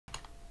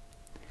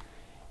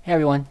Hey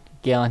everyone,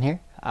 Galen here.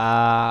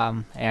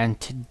 And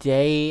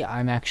today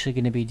I'm actually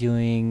going to be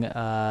doing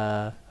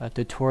a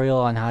tutorial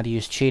on how to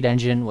use Cheat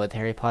Engine with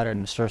Harry Potter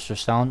and the Sorcerer's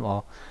Stone.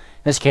 Well,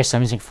 in this case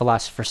I'm using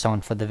Philosopher's Stone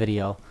for the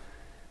video.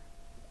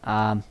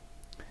 Um,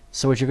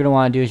 so what you're going to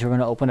want to do is you're going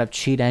to open up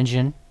Cheat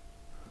Engine,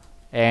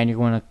 and you're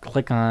going to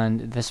click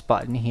on this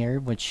button here,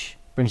 which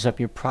brings up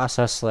your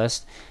process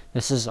list.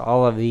 This is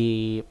all of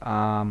the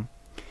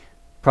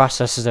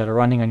processes that are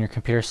running on your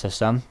computer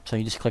system. So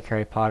you just click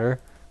Harry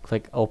Potter,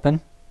 click Open.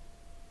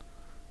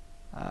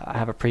 I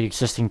have a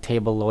pre-existing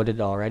table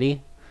loaded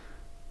already,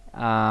 so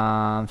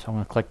I'm going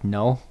to click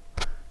No.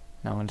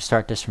 Now I'm going to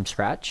start this from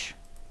scratch.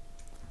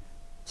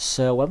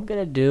 So what I'm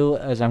going to do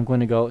is I'm going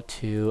to go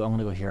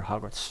here,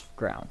 Hogwarts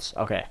Grounds.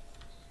 Okay.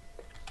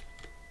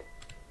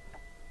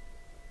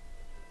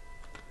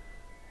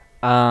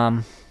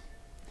 What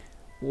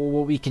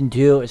we can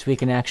do is we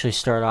can actually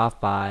start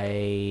off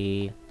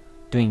by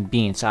doing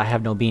beans. I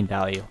have no bean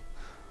value,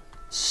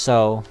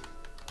 so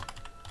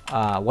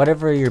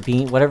whatever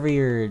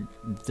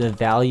the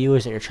value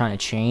is that you're trying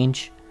to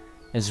change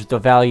is the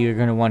value you're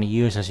going to want to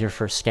use as your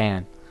first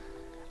scan.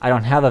 I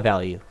don't have a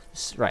value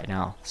right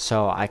now,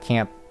 so I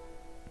can't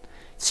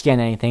scan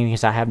anything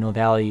because I have no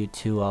value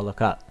to look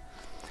up.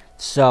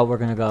 So we're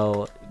going to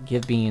go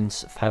give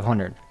beans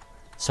 500.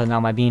 So now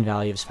my bean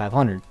value is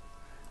 500.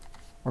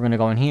 We're going to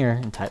go in here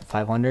and type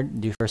 500 and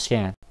do first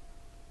scan.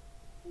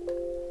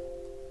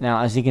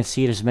 Now as you can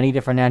see, there's many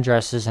different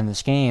addresses in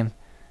this game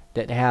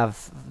that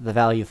have the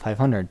value of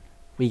 500.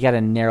 We got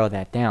to narrow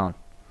that down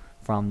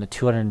from the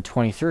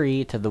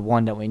 223 to the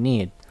one that we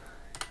need.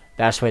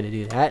 Best way to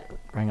do that,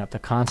 bring up the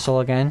console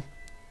again,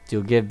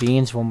 do give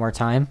beans one more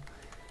time,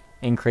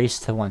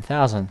 increase to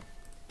 1000.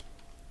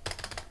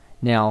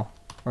 Now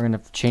we're going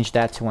to change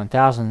that to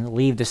 1000,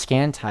 leave the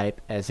scan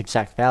type as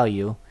exact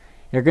value.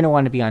 You're going to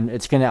want to be on,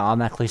 it's going to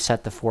automatically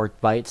set the 4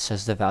 bytes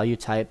as the value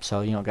type,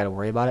 so you don't got to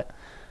worry about it.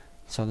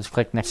 So just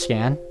click next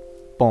scan,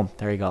 boom,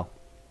 there you go.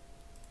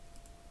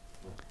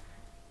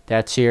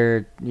 That's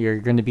you're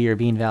going to be your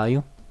bean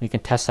value. We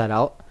can test that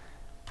out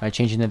by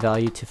changing the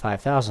value to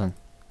 5000.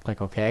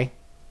 Click OK.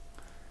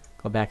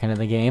 Go back into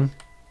the game.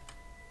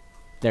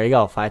 There you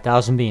go,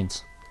 5000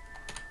 beans.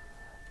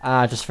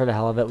 Just for the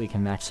hell of it, we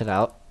can max it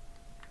out.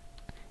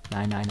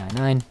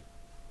 9999.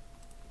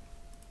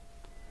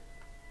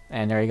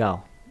 And there you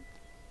go.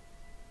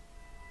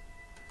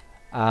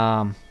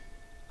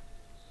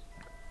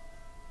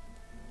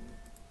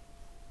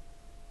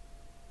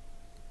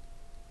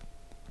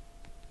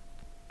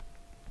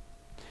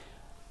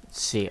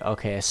 Let's see.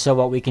 Okay, so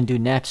what we can do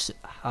next,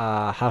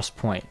 house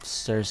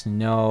points. There's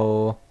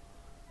no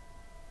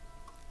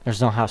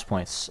house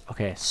points.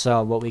 Okay,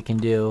 so what we can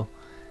do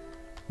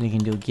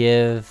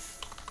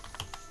give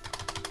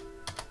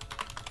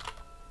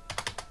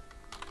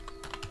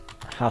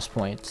house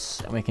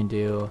points, and we can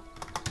do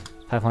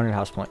 500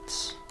 house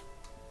points.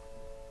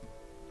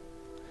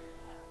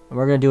 And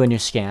we're gonna do a new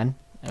scan,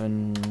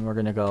 and we're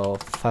gonna go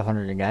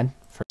 500 again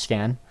for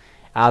scan.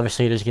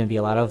 Obviously, there's gonna be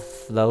a lot of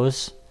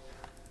those.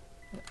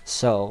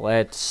 So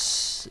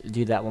let's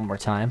do that one more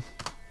time.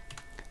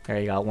 There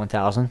you go,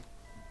 1000.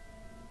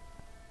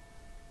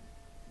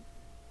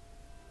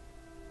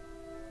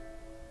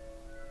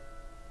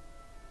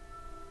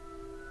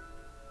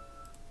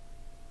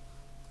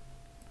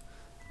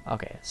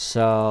 Okay,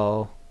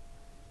 so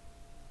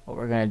what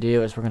we're going to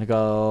do is we're going to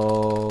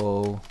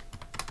go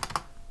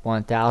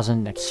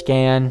 1000, next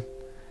scan.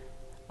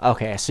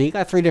 Okay, so you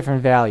got 3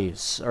 different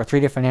values, or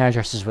 3 different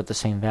addresses with the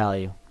same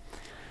value.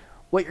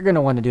 What you're going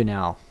to want to do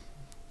now,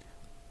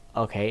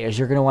 okay, is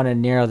you're going to want to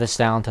narrow this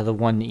down to the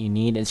one that you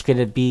need. It's going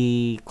to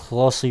be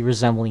closely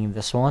resembling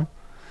this one.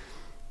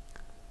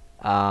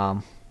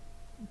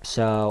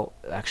 So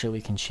actually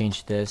we can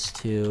change this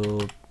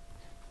to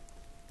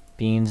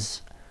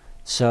beans.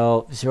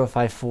 So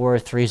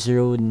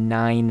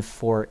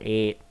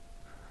 0543098.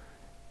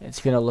 It's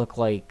going to look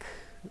like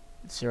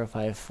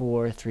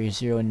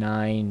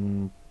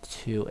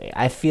 0543098.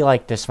 I feel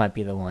like this might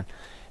be the one.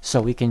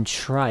 So we can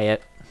try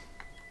it.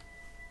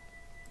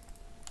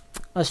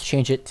 Let's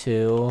change it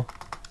to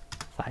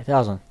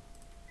 5000.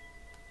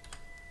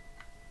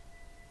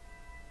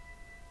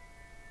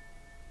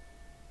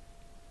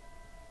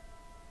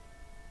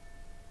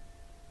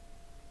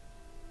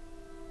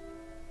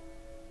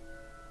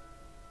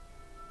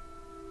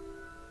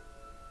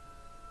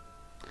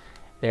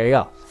 There you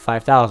go,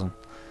 5000.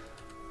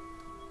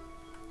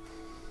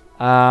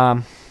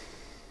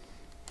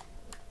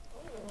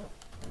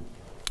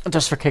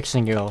 Just for kicks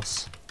and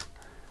giggles,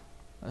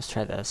 let's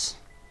try this.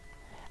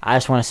 I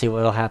just want to see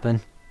what will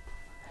happen.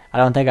 I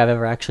don't think I've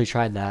ever actually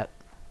tried that.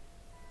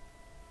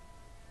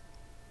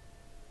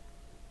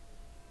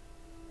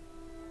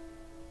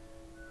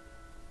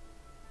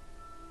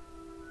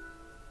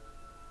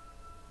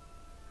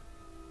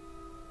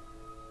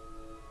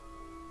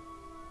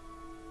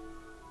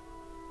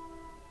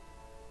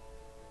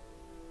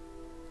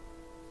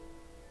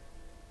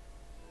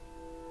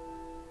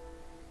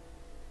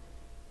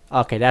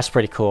 Okay, that's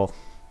pretty cool.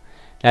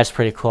 That's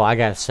pretty cool, I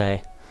gotta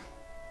say.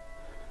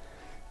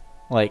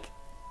 Like,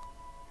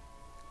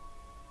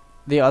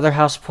 the other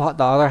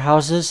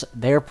houses,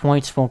 their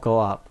points won't go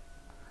up.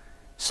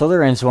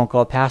 Slytherins won't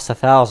go past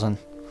 1,000.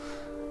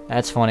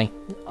 That's funny.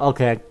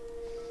 Okay.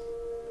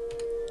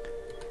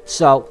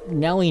 So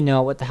now we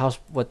know what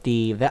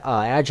the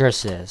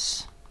address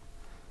is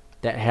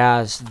that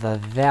has the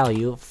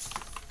value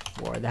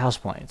for the house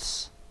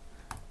points.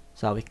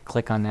 So we can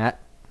click on that.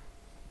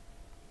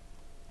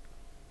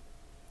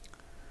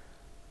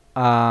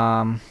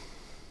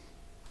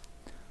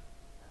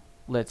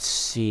 Let's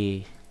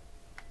see.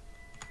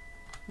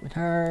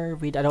 I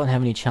don't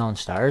have any challenge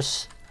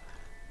stars.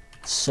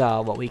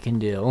 So what we can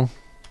do,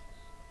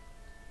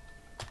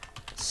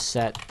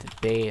 set the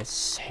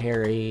base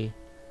Harry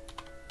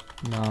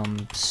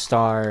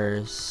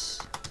stars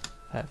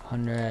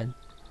 500.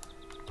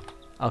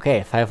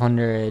 Okay,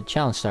 500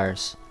 challenge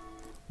stars.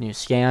 New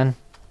scan.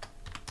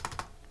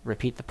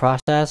 Repeat the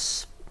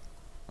process.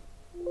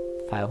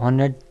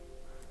 500.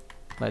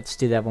 Let's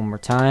do that one more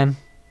time.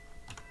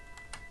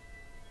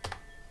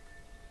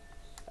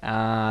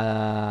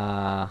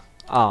 Oh,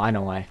 I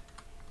know why.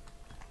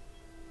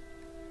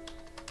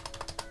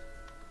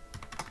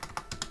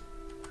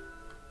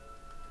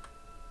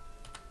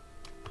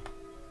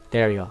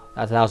 There you go.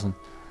 1,000.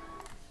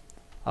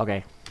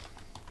 Okay.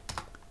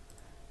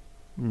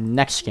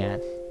 Next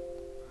scan.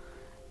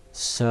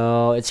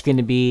 So it's going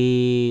to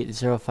be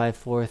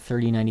 054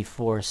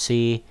 3094.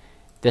 See,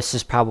 this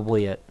is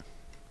probably it.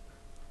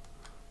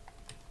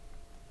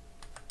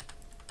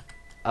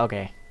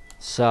 Okay.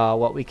 So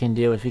what we can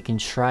do is we can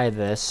try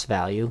this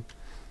value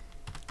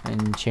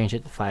and change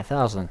it to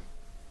 5,000.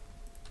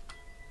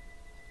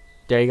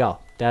 There you go.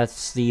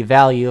 That's the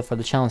value for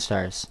the challenge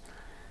stars.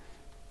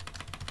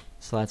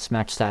 So let's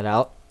max that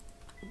out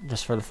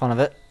just for the fun of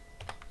it.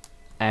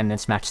 And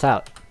it's maxed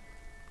out.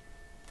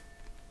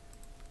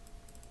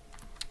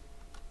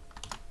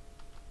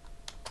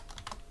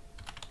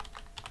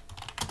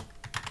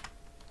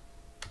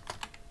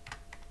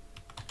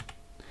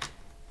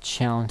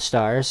 Challenge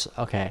stars.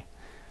 Okay.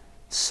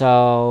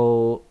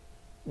 So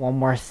one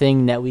more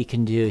thing that we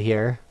can do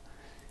here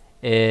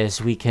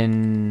is we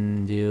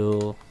can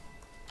do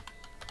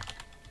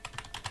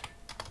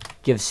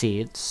give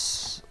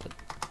seeds.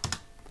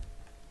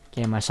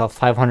 Gave myself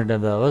 500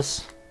 of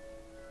those.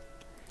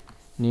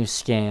 New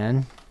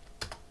scan.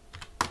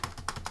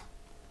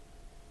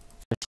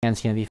 The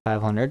scan's gonna be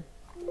 500.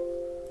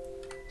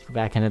 Let's go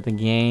back into the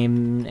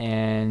game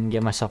and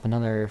give myself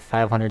another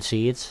 500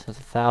 seeds. That's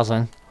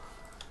 1,000.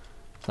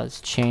 So let's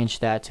change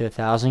that to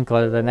 1,000.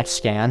 Go to the next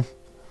scan.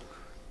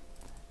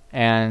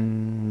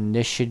 And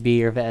this should be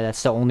your,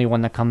 that's the only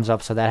one that comes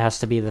up, so that has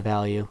to be the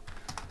value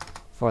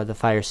for the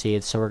fire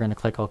seeds. So we're going to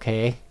click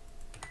OK.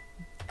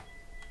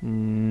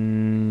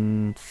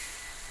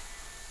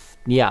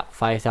 Yeah,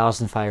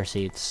 5,000 fire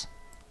seeds.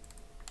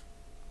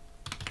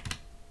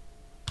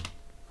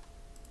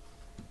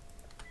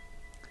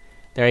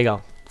 There you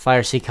go.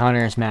 Fire seed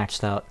counter is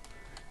maxed out.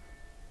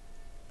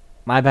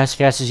 My best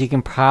guess is you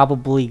can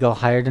probably go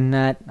higher than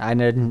that. I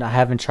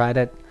haven't tried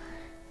it.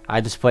 I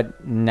just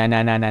put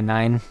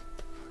 9999.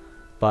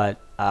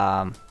 But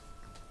one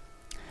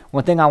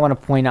thing I want to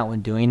point out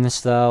when doing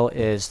this though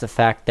is the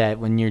fact that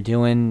when you're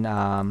doing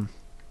let's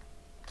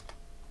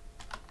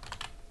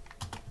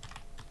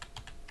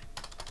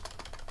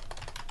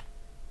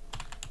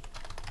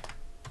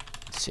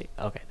see.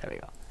 Okay, there we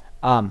go.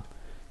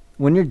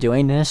 When you're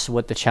doing this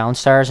with the challenge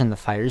stars and the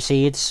fire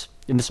seeds,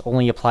 and this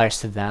only applies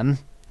to them.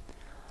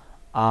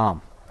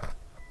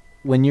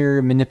 When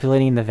you're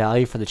manipulating the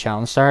value for the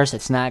challenge stars,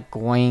 it's not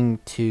going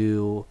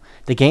to,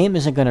 the game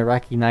isn't going to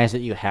recognize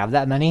that you have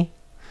that many.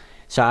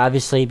 So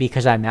obviously,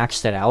 because I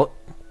maxed it out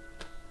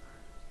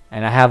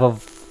and I have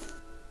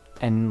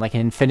like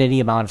an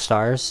infinity amount of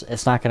stars,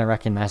 it's not going to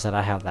recognize that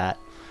I have that.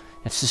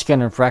 It's just going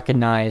to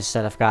recognize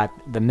that I've got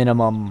the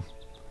minimum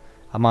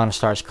amount of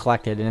stars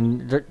collected,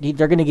 and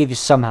they're going to give you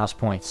some house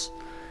points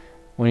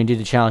when you do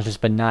the challenges,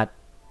 but not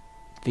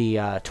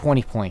the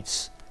 20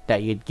 points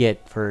that you'd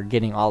get for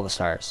getting all the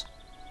stars.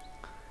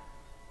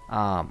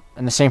 And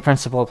the same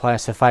principle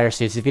applies to fire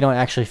seeds. If you don't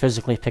actually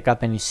physically pick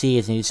up any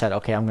seeds and you decide,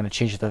 okay, I'm going to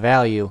change the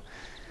value,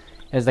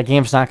 is the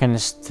game's not going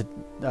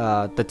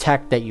to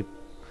detect that you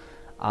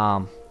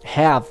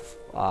have.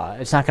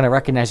 It's not going to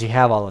recognize you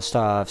have all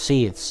the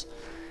seeds.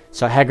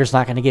 So Hager's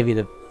not going to give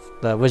you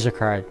the wizard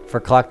card for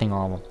collecting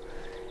all of them.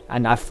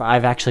 And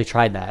I've actually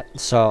tried that,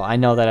 so I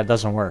know that it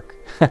doesn't work.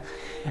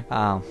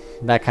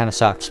 That kind of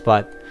sucks,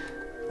 but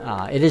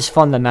it is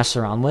fun to mess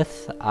around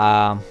with.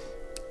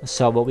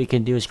 So what we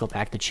can do is go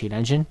back to Cheat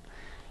Engine,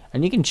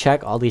 and you can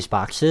check all these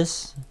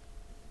boxes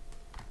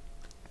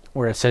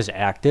where it says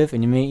active,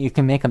 and you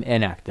can make them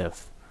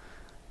inactive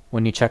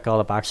when you check all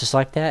the boxes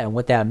like that. And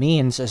what that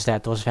means is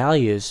that those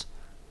values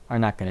are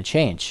not going to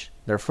change.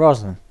 They're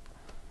frozen,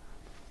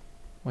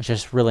 which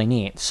is really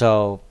neat.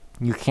 So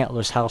you can't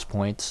lose house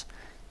points,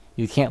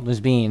 you can't lose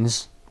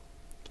beans,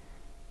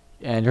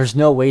 and there's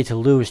no way to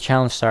lose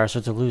challenge stars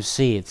or to lose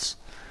seeds.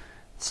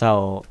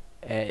 So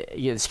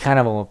it's kind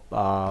of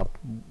a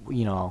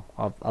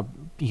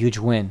huge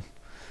win.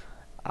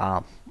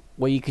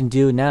 What you can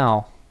do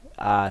now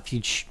if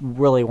you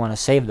really want to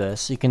save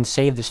this, you can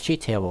save this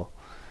cheat table.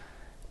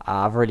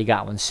 I've already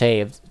got one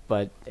saved,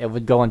 but it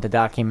would go into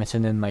documents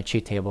and then my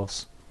cheat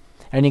tables,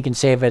 and you can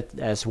save it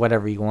as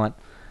whatever you want.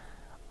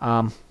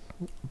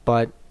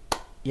 But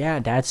yeah,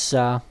 that's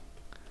it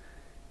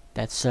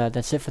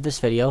for this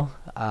video.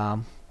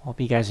 Hope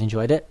you guys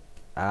enjoyed it.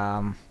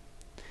 I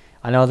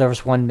know there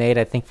was one made,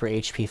 I think, for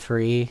HP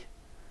 3.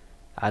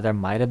 There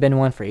might have been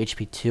one for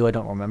HP 2, I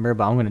don't remember,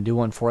 but I'm going to do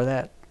one for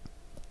that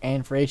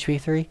and for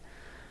HP 3.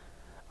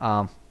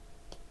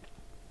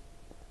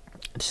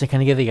 Just to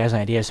kind of give you guys an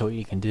idea of what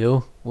you can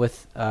do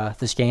with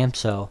this game.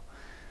 So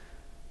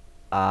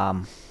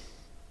hope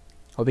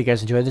you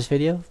guys enjoyed this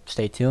video.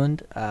 Stay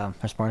tuned.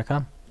 There's more to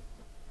come.